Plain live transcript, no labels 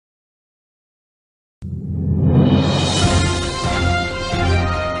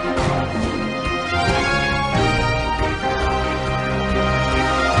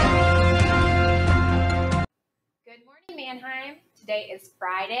Today is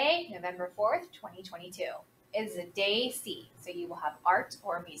Friday, November 4th, 2022. It is a day C, so you will have art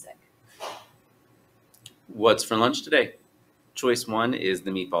or music. What's for lunch today? Choice 1 is the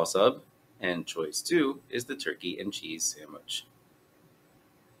meatball sub, and choice 2 is the turkey and cheese sandwich.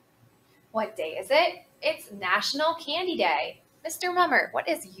 What day is it? It's National Candy Day. Mr. Mummer, what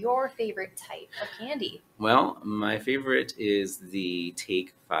is your favorite type of candy? Well, my favorite is the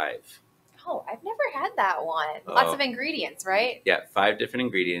Take 5. Oh, I've never had that one. Lots of ingredients, right? Yeah, 5 different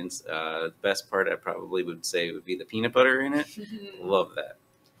ingredients. The best part I probably would say would be the peanut butter in it. Love that.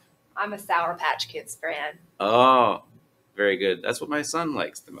 I'm a Sour Patch Kids fan. Oh, very good. That's what my son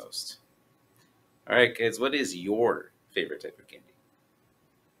likes the most. All right, kids, what is your favorite type of candy?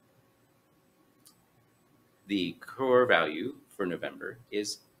 The core value for November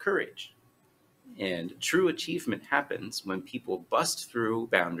is courage. And true achievement happens when people bust through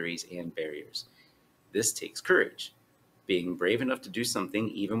boundaries and barriers. This takes courage. Being brave enough to do something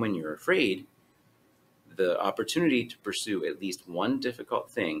even when you're afraid, the opportunity to pursue at least one difficult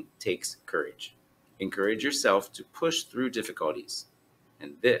thing takes courage. Encourage yourself to push through difficulties,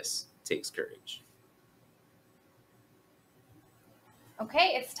 and this takes courage.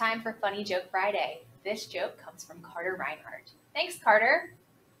 Okay, it's time for Funny Joke Friday. This joke comes from Carter Reinhardt. Thanks, Carter.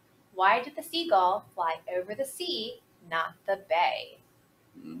 Why did the seagull fly over the sea, not the bay?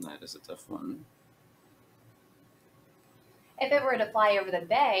 That is a tough one. If it were to fly over the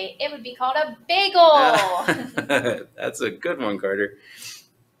bay, it would be called a bagel. That's a good one, Carter.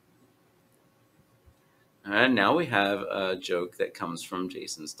 And now we have a joke that comes from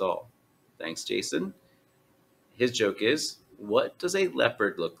Jason Stahl. Thanks, Jason. His joke is, what does a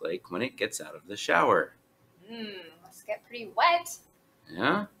leopard look like when it gets out of the shower? Must get pretty wet.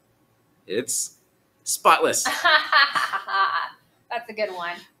 Yeah, it's spotless. That's a good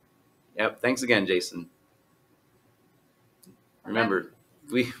one. Yep, thanks again, Jason. Remember,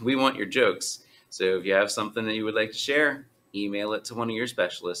 we want your jokes. So if you have something that you would like to share, email it to one of your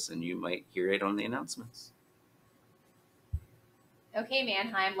specialists and you might hear it on the announcements. Okay,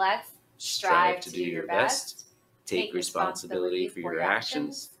 Mannheim, let's strive to do your best, take responsibility for your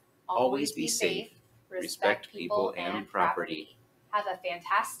actions, always be safe, respect people and property. Have a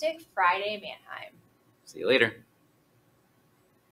fantastic Friday, Mannheim. See you later.